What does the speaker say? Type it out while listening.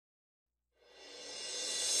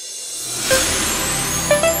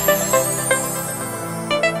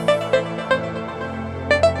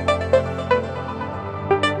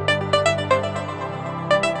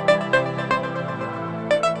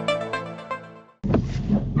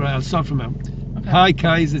Right, I'll start from now. Okay. Hi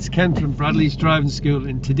guys, it's Ken from Bradley's Driving School,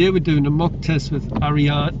 and today we're doing a mock test with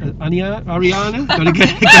Arianna.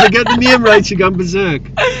 Gotta get the name right, she gone berserk.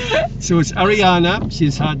 So it's Arianna.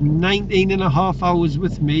 She's had 19 and a half hours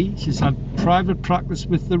with me. She's had private practice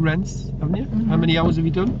with the rents, haven't you? Mm-hmm. How many hours have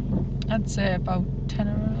you done? I'd say about 10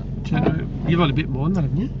 or 10. You've had a bit more than that,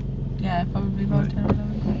 haven't you? Yeah, probably about 10 or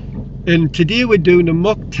 11. And today we're doing a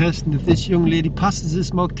mock test, and if this young lady passes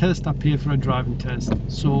this mock test, I pay for a driving test.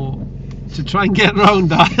 So to try and get around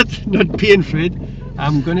that, not paying for it,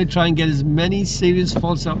 I'm going to try and get as many serious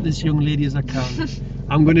faults out of this young lady as I can.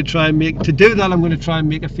 I'm going to try and make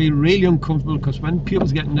her feel really uncomfortable, because when people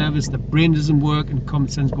get nervous, the brain doesn't work and common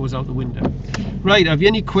sense goes out the window. Right, have you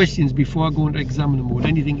any questions before I go into examiner mode?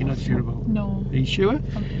 Anything you're not sure about? No. Are you sure? I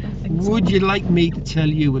think so. Would you like me to tell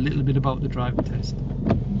you a little bit about the driving test?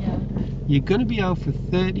 Yeah. You're going to be out for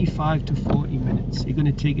 35 to 40 minutes. You're going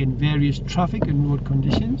to take in various traffic and road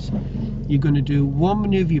conditions. You're going to do one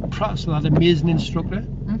manoeuvre you practice with that amazing instructor.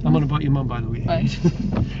 Mm-hmm. I'm on about your mum, by the way. Right.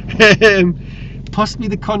 Possibly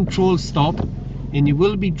the control stop, and you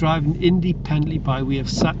will be driving independently by way of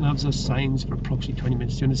sat-navs or signs for approximately 20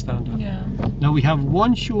 minutes. Do you understand that? Yeah. Now we have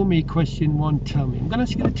one show me question, one tell me. I'm going to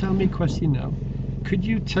ask you to tell me a question now. Could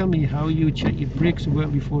you tell me how you check your brakes are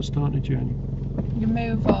working before starting a journey? You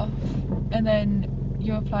move off and then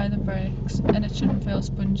you apply the brakes, and it shouldn't feel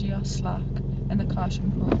spongy or slack, and the car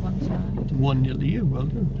shouldn't pull one side. 1-0 to you, well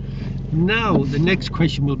done. Now the next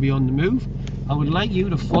question will be on the move. I would like you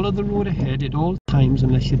to follow the road ahead at all times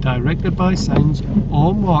unless you're directed by signs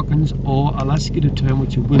or markings, or I'll ask you to turn,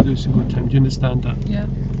 which you will do some good time. Do you understand that? Yeah.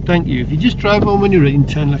 Thank you. If you just drive home when you're ready and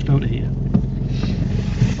turn left out of here.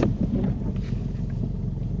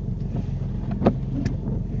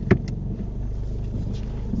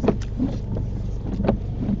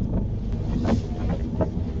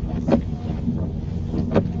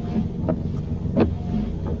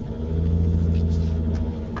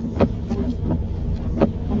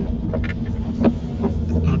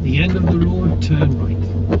 At the end of the road, turn right.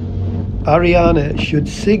 Arianna should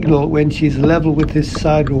signal when she's level with this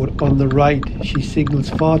side road on the right. She signals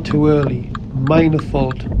far too early. Minor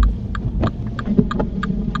fault.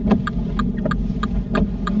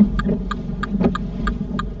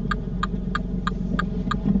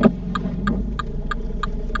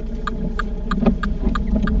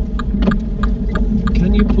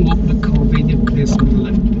 Can you pull up the convenient place on the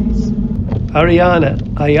left, please? Arianna,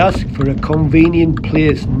 I ask for a convenient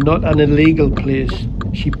place, not an illegal place.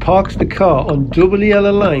 She parks the car on double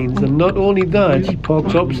yellow lines, and not only that, she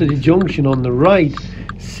parks opposite the junction on the right.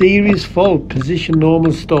 Serious fault, position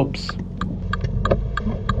normal stops.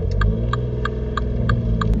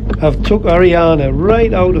 I've took Arianna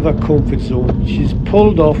right out of her comfort zone. She's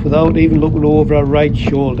pulled off without even looking over her right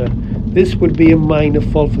shoulder. This would be a minor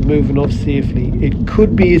fault for moving off safely. It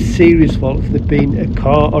could be a serious fault if there'd been a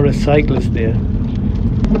car or a cyclist there.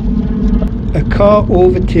 A car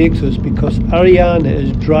overtakes us because Arianna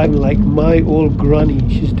is driving like my old granny.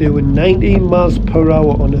 She's doing 19 miles per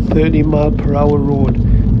hour on a 30 mile per hour road.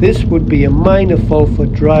 This would be a minor fault for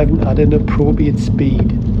driving at an appropriate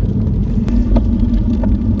speed.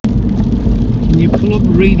 Can you pull up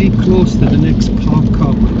really close to the next parked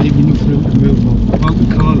car, but leaving enough room to move off? Park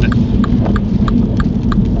the car left.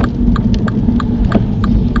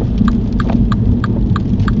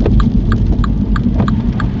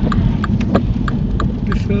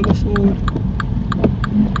 Further forward.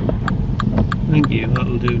 Thank you,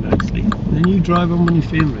 that'll do nicely. Then you drive on when you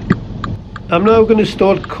feel ready. I'm now going to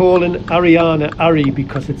start calling Arianna Ari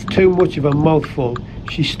because it's too much of a mouthful.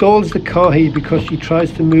 She stalls the car here because she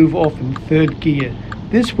tries to move off in third gear.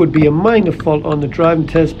 This would be a minor fault on the driving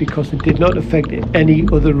test because it did not affect any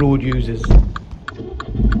other road users.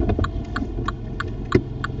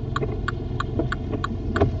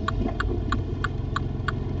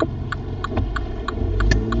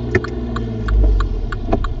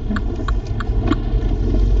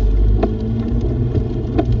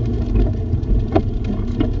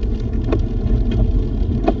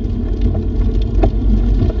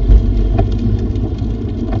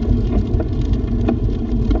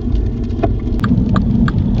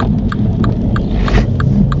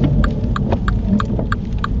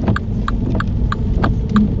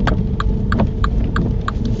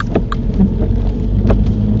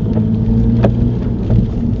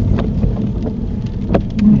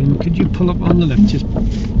 Could you pull up on the left, just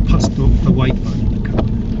past the white van in the car?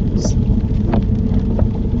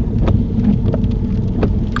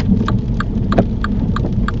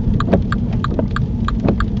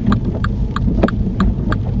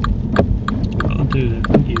 That'll do that,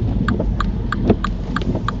 thank you.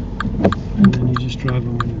 And then you just drive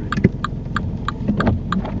on when you're ready.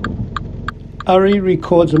 Ari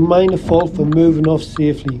records a minor fault for moving off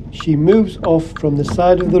safely. She moves off from the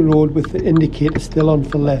side of the road with the indicator still on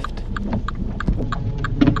for left.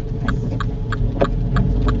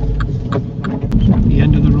 The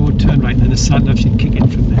end of the road, turn right, and then the side left should kick in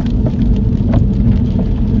from there.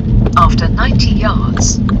 After 90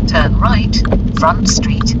 yards, turn right, front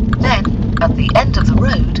street, then, at the end of the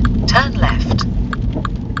road, turn left.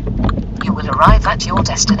 You will arrive at your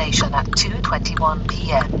destination at 2:21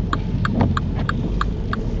 p.m.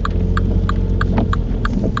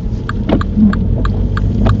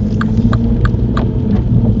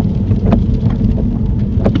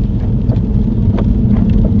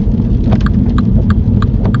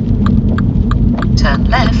 Turn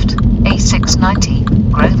left,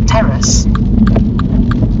 A690, Grove Terrace.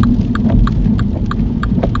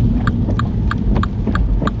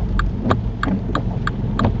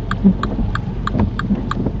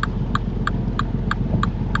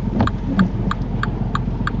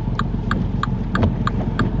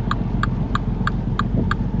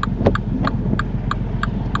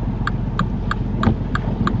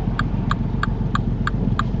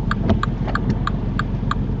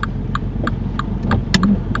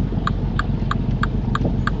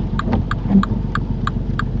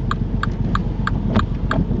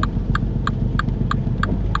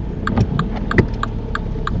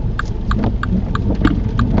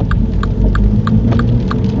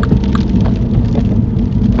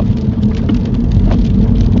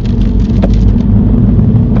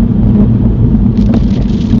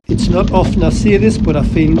 It's not often I say this, but I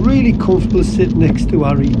feel really comfortable sitting next to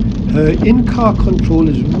Ari. Her in-car control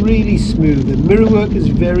is really smooth and mirror work is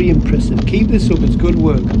very impressive. Keep this up, it's good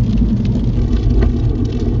work.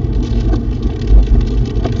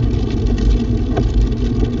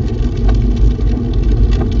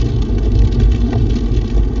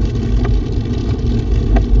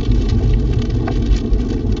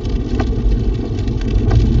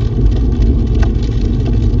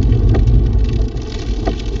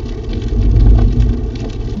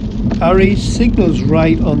 Ari signals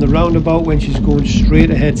right on the roundabout when she's going straight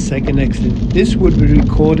ahead second exit. This would be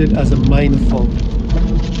recorded as a minor fault.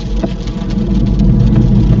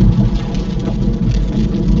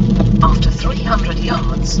 After 300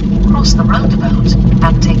 yards, cross the roundabout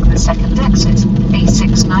and take the second exit,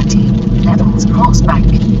 A690, Levels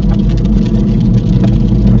Crossbank.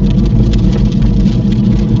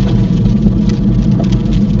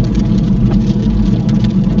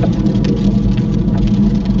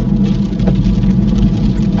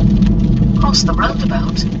 Cross the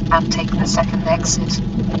roundabout and take the second exit.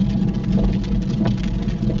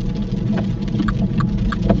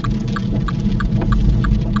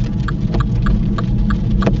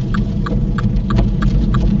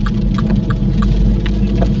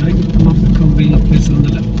 Try to come up the convenient place on the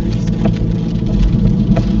left.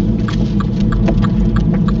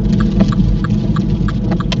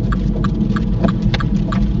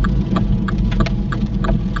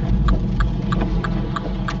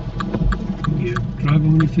 Yeah, drive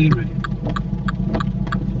on when you feel ready.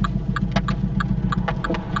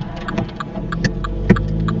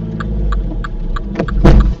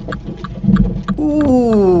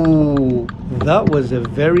 Ooh, that was a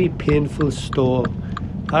very painful stall.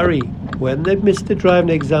 Ari, when the Mr. Driving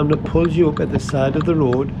Examiner pulls you up at the side of the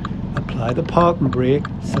road, apply the parking brake,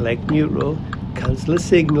 select neutral, cancel a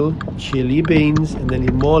signal, chill your beans, and then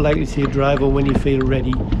you're more likely to drive on when you feel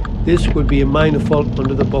ready. This would be a minor fault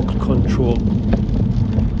under the box control.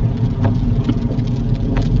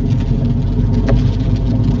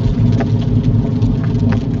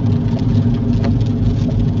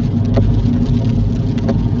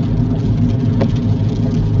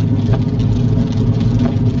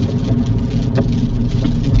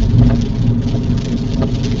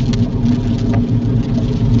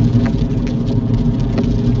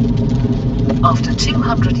 After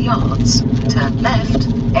 200 yards, turn left,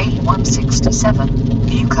 A167,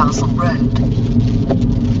 Newcastle Road.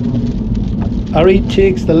 Ari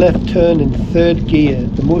takes the left turn in third gear.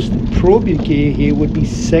 The most appropriate gear here would be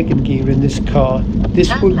second gear in this car. This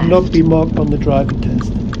Turn would left. not be marked on the driving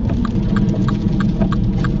test.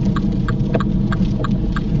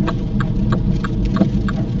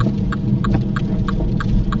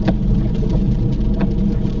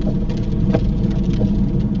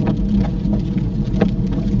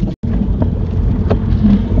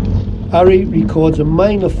 Ari records a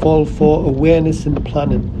minor fault for awareness and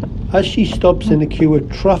planning. As she stops in a queue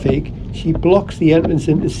of traffic, she blocks the entrance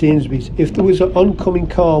into Sainsbury's. If there was an oncoming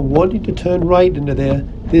car wanting to turn right into there,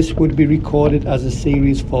 this would be recorded as a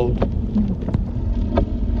serious fault.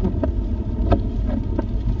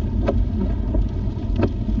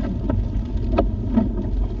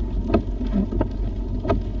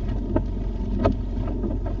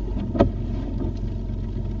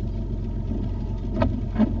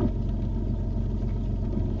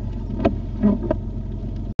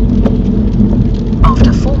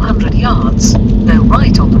 After 400 yards, go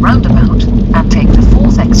right on the roundabout and take the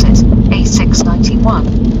fourth exit, A691,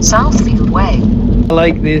 Southfield Way. I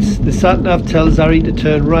like this. The sat-nav tells Harry to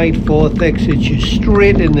turn right, fourth exit. She's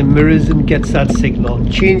straight in the mirrors and gets that signal.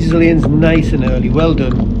 Changes lanes nice and early. Well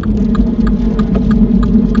done.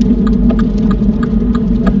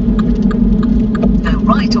 Go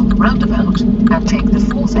right on the roundabout and take the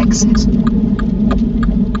fourth exit.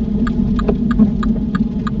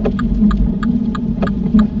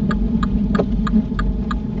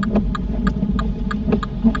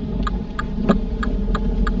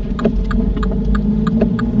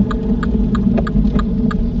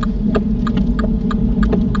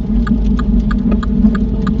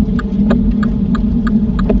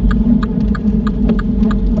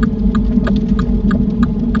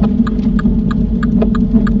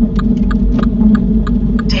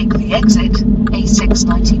 Exit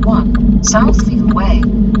A691, Southfield Way.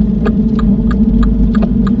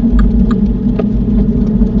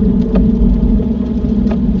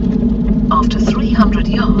 After 300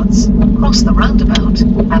 yards, cross the roundabout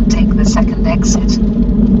and take the second exit.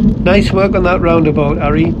 Nice work on that roundabout,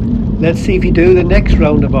 Harry. Let's see if you do the next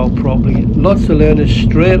roundabout properly. Lots of learners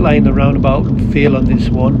straight line the roundabout and fail on this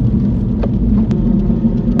one.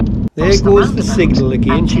 There goes the signal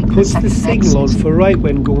again. She puts the signal on for right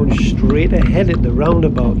when going straight ahead at the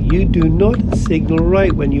roundabout. You do not signal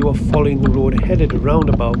right when you are following the road ahead at the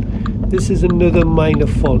roundabout. This is another minor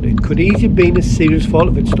fault. It could easily be a serious fault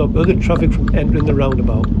if it stopped other traffic from entering the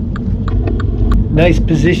roundabout. Nice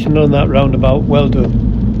position on that roundabout. Well done.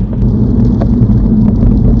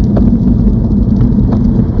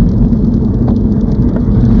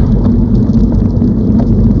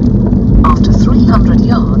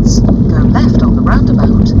 Go left on the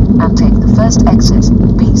roundabout and take the first exit,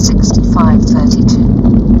 B6532.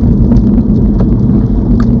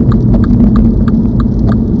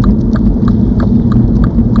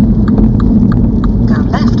 Go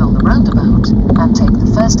left on the roundabout and take the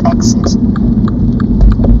first exit.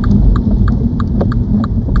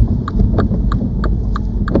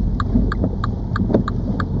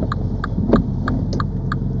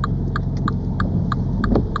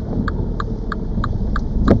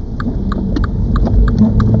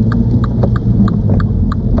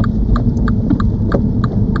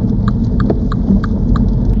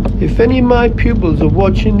 If any of my pupils are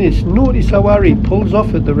watching this, notice how Harry pulls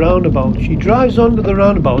off at the roundabout. She drives onto the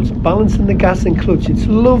roundabouts, balancing the gas and clutch. It's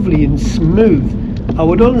lovely and smooth. I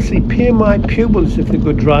would honestly pay my pupils if they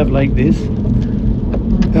could drive like this.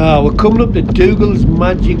 We're coming up to Dougal's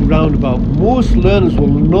Magic Roundabout. Most learners will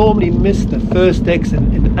normally miss the first exit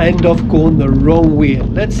and end up going the wrong way.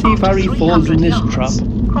 Let's see if Harry falls in this trap.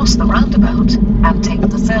 Cross the roundabout and take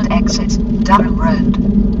the third exit, Durham Road.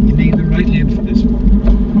 You need the right lane for this one.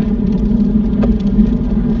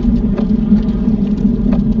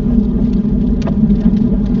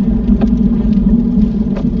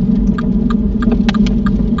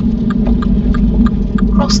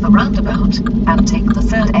 Cross the roundabout and take the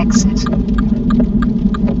third exit.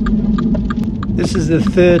 This is the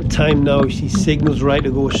third time now she signals right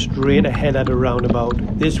to go straight ahead at a roundabout.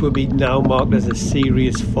 This will be now marked as a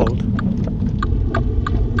serious fault.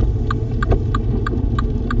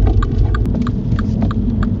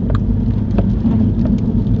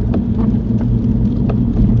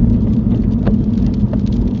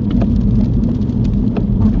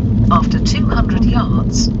 After 200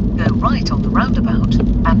 yards, go right on the roundabout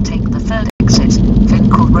and take the third exit,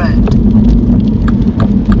 Finkel Road.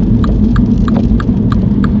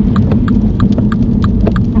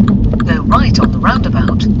 Go right on the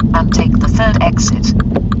roundabout and take the third exit.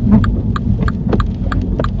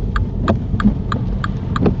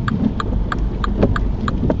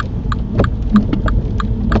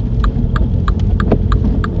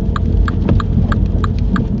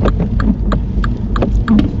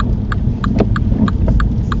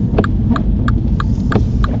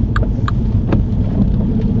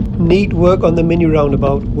 Neat work on the mini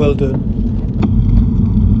roundabout. Well done.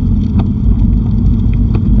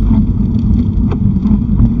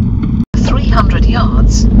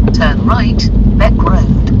 Yards, turn right, Beck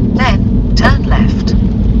Road, then turn left.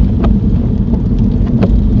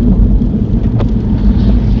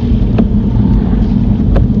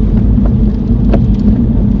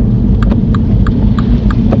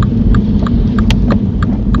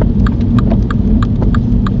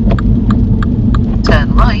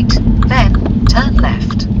 Turn right, then turn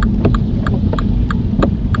left.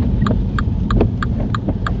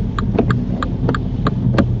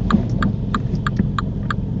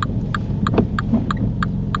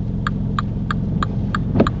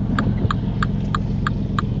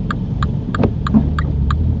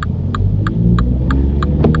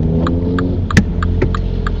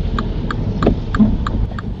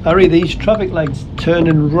 Harry, these traffic lights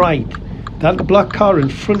turning right. That black car in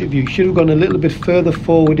front of you should have gone a little bit further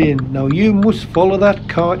forward in. Now you must follow that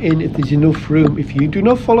car in if there's enough room. If you do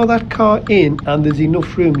not follow that car in and there's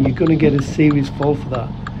enough room, you're going to get a serious fall for that.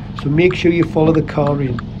 So make sure you follow the car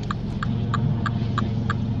in.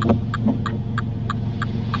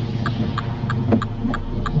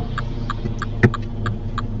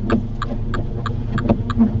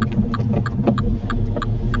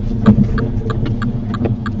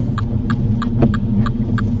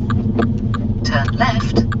 Turn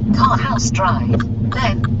left, Car House Drive,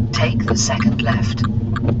 then take the second left.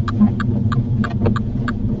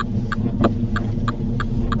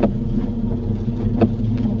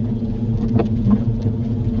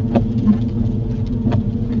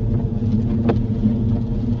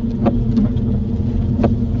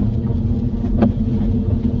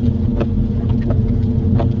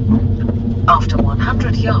 After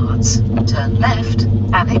 100 yards, turn left,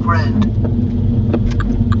 Alnwick Road.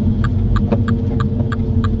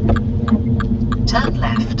 Turn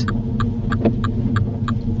left.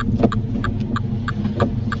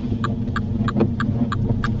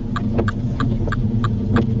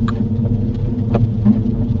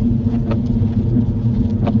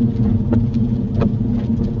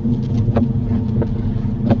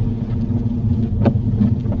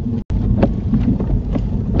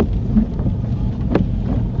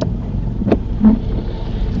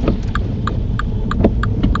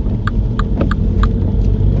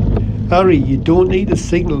 Harry, you don't need a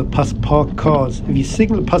signal to pass parked cars. If you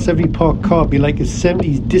signal past every parked car, it'd be like a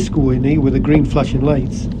 70s disco in here with the green flashing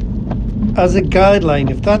lights. As a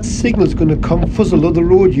guideline, if that signal's going to confuzzle other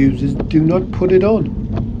road users, do not put it on.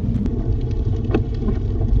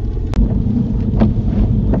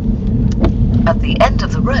 At the end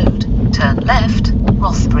of the road, turn left,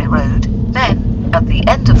 Rothbury Road, then, at the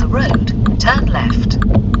end of the road, turn left.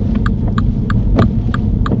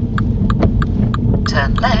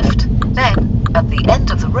 Turn left, then, at the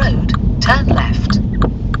end of the road, turn left.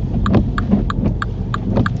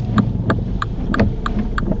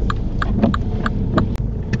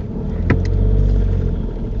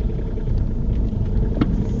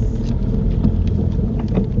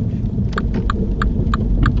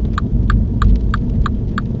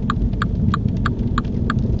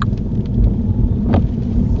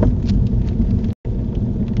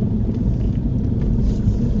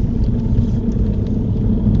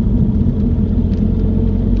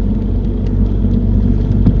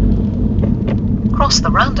 Cross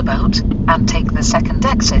the roundabout and take the second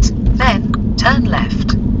exit, then turn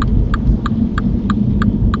left.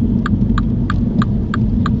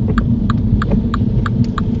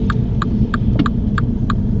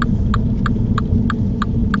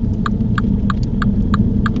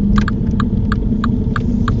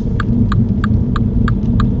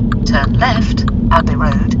 Turn left, Abbey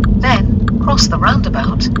Road, then cross the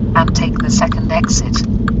roundabout and take the second exit.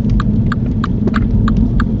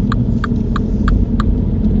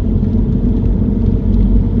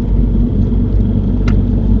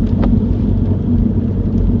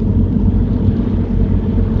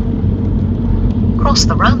 Cross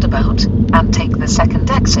the roundabout and take the second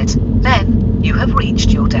exit, then you have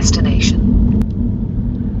reached your destination.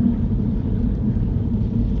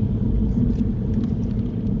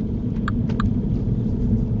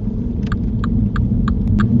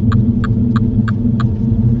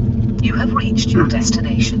 You have reached your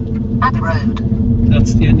destination, Abbey Road.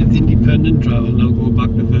 That's the end of the independent drive. I'll now go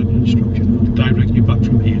back to the instructor. I'll direct you back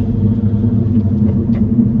from here.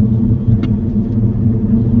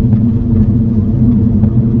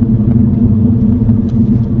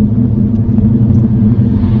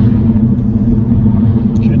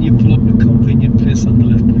 Can you pull up the convenient place on the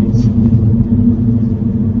left, please?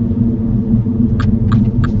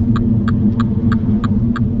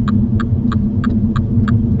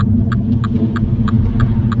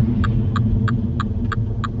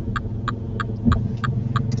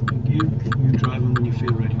 You drive when you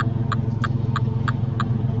feel ready.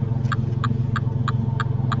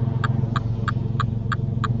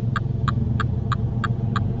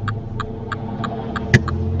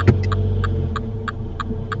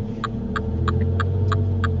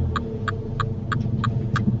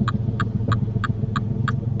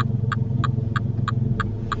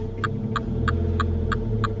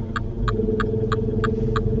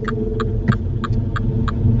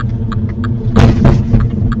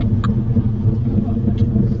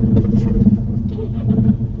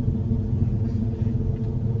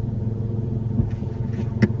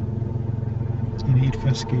 You need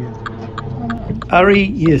first gear. Harry,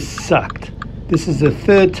 you're sacked. This is the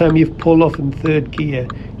third time you've pulled off in third gear.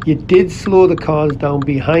 You did slow the cars down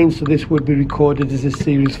behind, so this would be recorded as a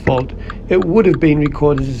serious fault. It would have been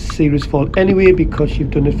recorded as a serious fault anyway because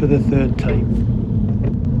you've done it for the third time.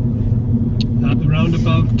 At the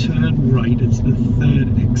roundabout, turn right. It's the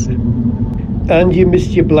third exit. And you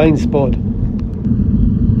missed your blind spot.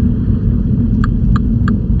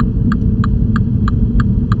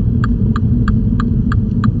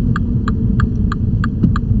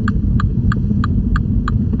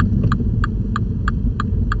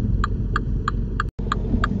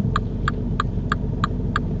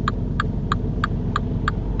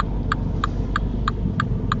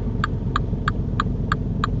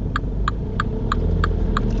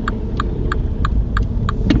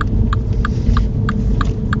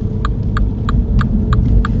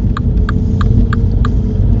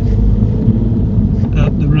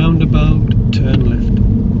 Roundabout, turn left.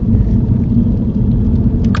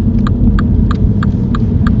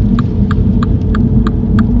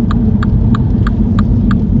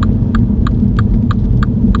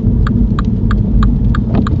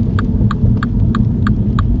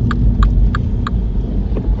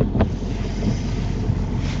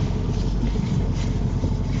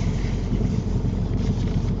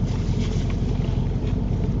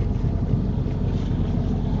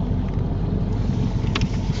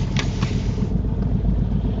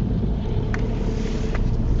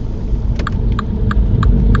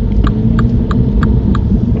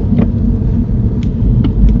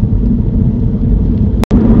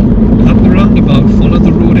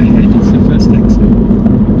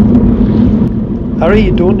 Harry,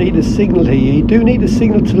 you don't need a signal here. You do need a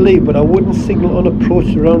signal to leave, but I wouldn't signal on approach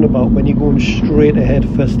to roundabout when you're going straight ahead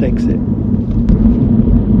first exit.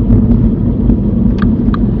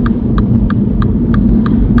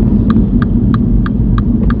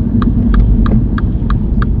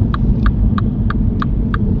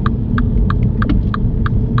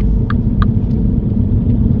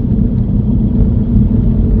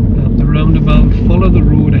 At the roundabout, follow the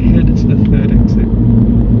road ahead. It's the third exit.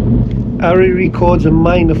 Ari records a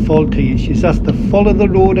minor fault here. She's asked to follow the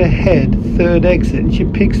road ahead, third exit, and she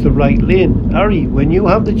picks the right lane. Ari, when you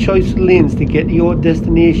have the choice of lanes to get to your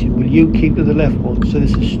destination, will you keep to the left one? So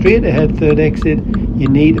this is straight ahead, third exit. You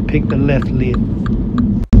need to pick the left lane.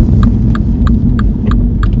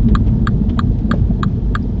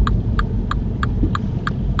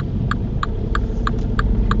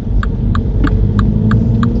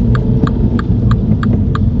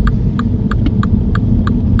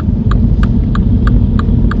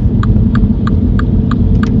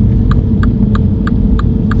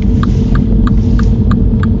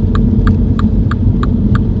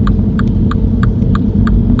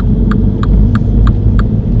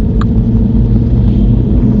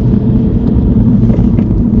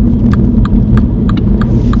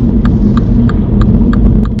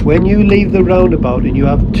 When you leave the roundabout and you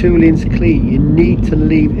have two lanes clear, you need to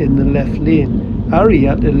leave in the left lane. Ari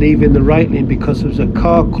had to leave in the right lane because there was a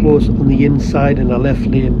car close on the inside in the left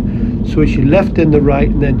lane. So she left in the right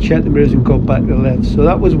and then checked the mirrors and got back to the left. So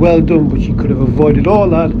that was well done, but she could have avoided all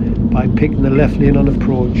that by picking the left lane on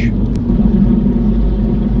approach.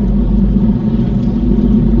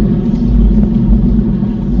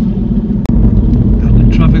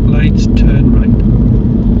 And the traffic lights, turn right.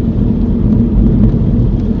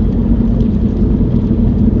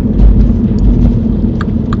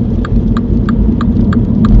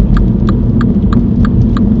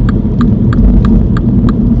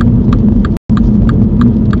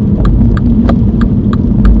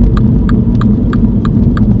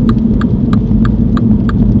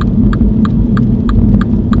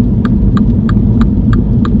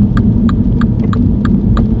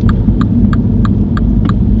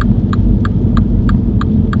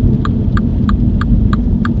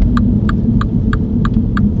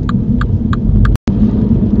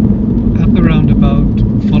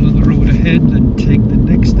 Follow the road ahead and take the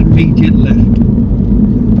next immediate left.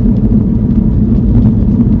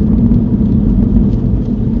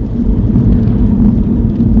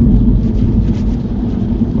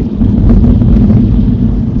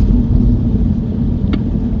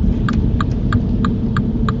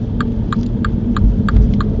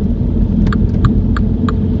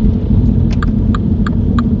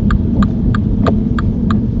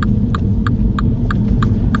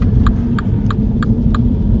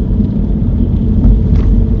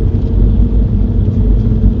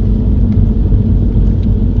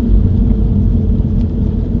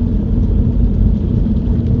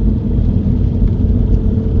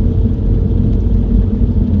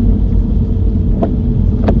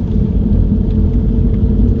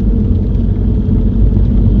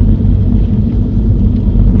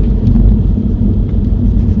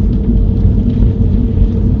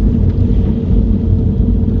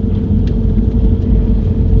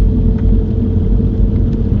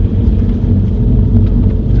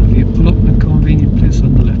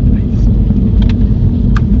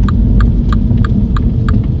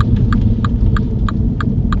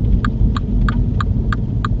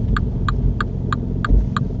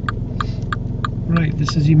 Right,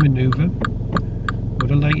 this is your manoeuvre.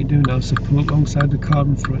 What I'd like you to do now is to pull alongside the car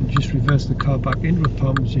in front and just reverse the car back into a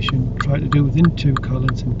park position. Try to do within 2 car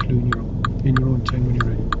lengths, including in your own time when you're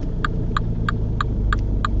ready.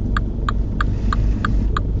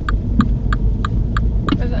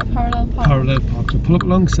 Is it a parallel park? Parallel park. So pull up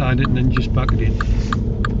alongside it and then just back it in.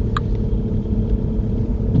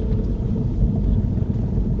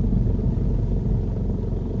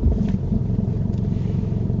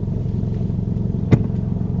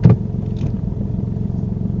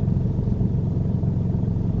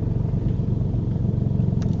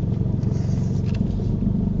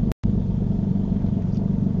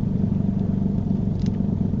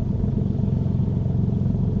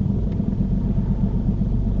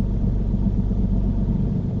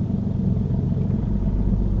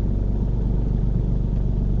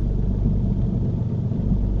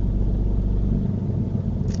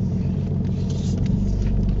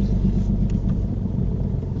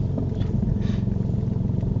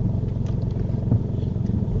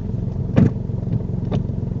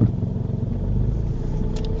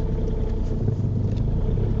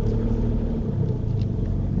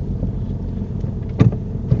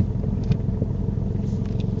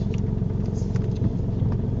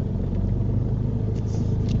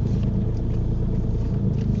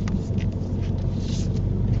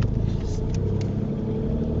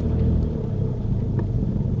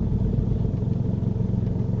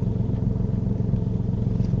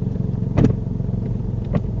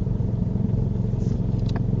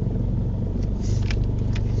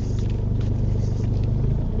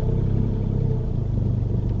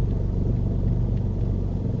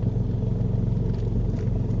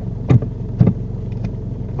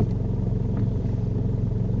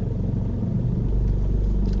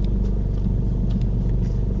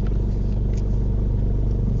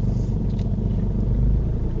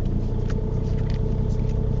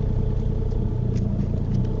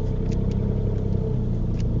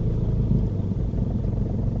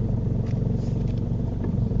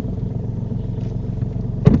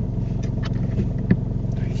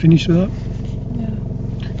 Finish with that? Yeah.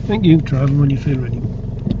 Thank you. Drive when you feel ready.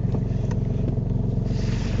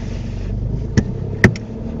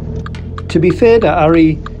 To be fair to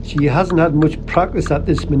Ari, she hasn't had much practice at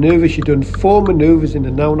this manoeuvre. She's done 4 manoeuvres in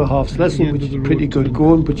an hour and a half's lesson, which is pretty good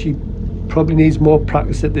going, but she probably needs more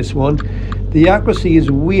practice at this one. The accuracy is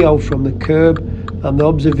way out from the curb and the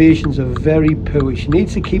observations are very poor. She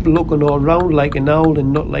needs to keep looking all round like an owl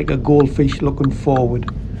and not like a goldfish looking forward.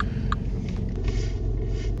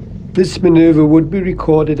 This manoeuvre would be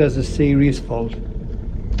recorded as a serious fault.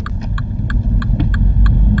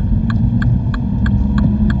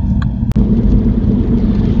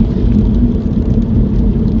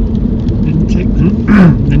 Then take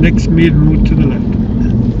the next maiden road to the left.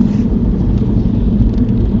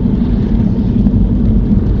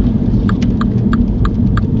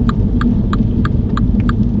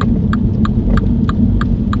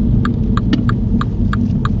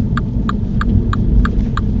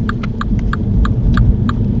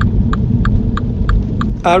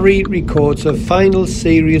 Ari records her final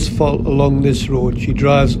serious fault along this road. She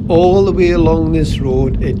drives all the way along this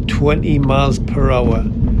road at 20 miles per hour.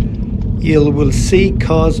 You will see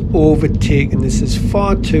cars overtaking. This is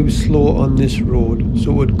far too slow on this road,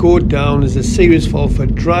 so it would go down as a serious fault for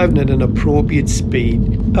driving at an appropriate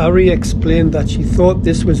speed. Ari explained that she thought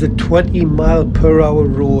this was a 20 mile per hour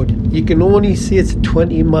road. You can only see it's a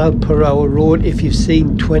 20 mile per hour road if you've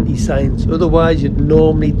seen 20 signs. Otherwise you'd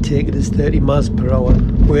normally take it as 30 miles per hour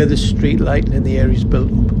where the street lighting in the area is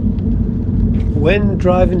built up. When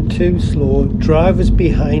driving too slow, drivers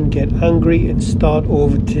behind get angry and start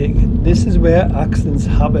overtaking. This is where accidents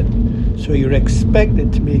happen, so you're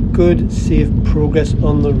expected to make good, safe progress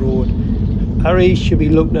on the road. Ari should be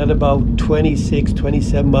looking at about 26,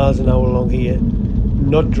 27 miles an hour along here,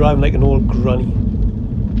 not driving like an old granny.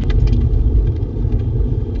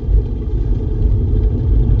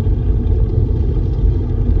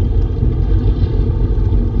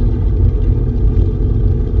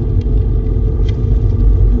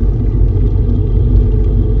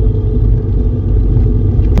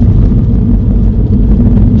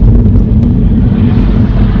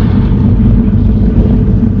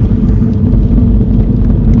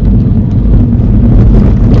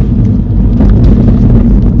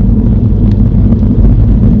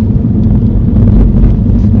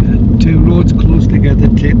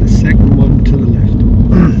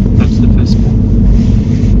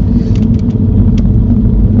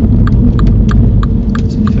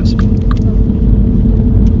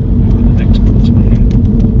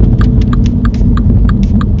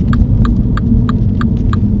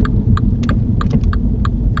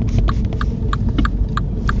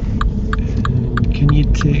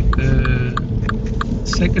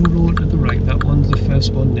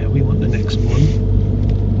 first one there, we want the next one.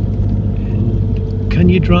 And can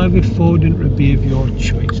you drive it forward and rear of your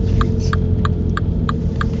choice, please?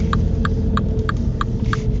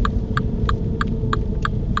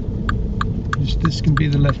 This can be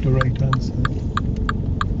the left or right hand side.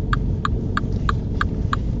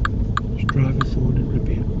 Just drive it forward and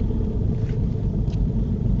rear.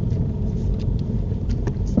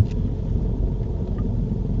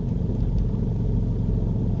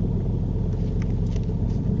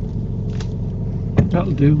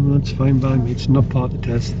 That'll do, that's fine by me. It's not part of the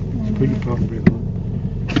test. Put your parking brake on.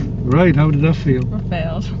 Right, how did that feel? I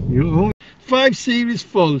failed. Oh, 5 series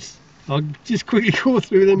faults. I'll just quickly go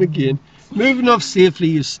through them again. Moving off safely,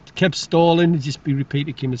 you kept stalling, it'd just be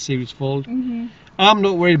repeated, came a series fault. I'm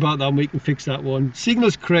not worried about that, we can fix that one.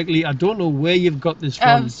 Signals correctly, I don't know where you've got this from.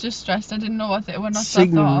 I was just stressed, I didn't know what they were not.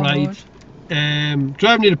 Signal right.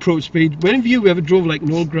 Driving at approach speed. When have you ever drove like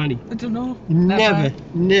an old granny? I don't know.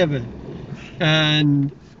 Never.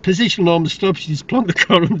 And positional normal stops, you just plonk the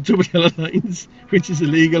car on the double yellow lines, which is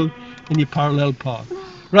illegal, and you parallel park.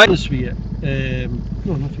 Right on the sphere.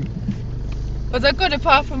 No, nothing. Was I good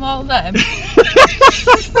apart from all them?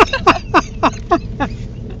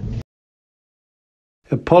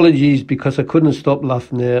 Apologies because I couldn't stop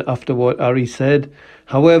laughing there after what Ari said.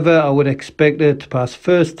 However, I would expect her to pass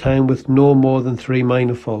first time with no more than 3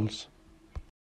 minor faults.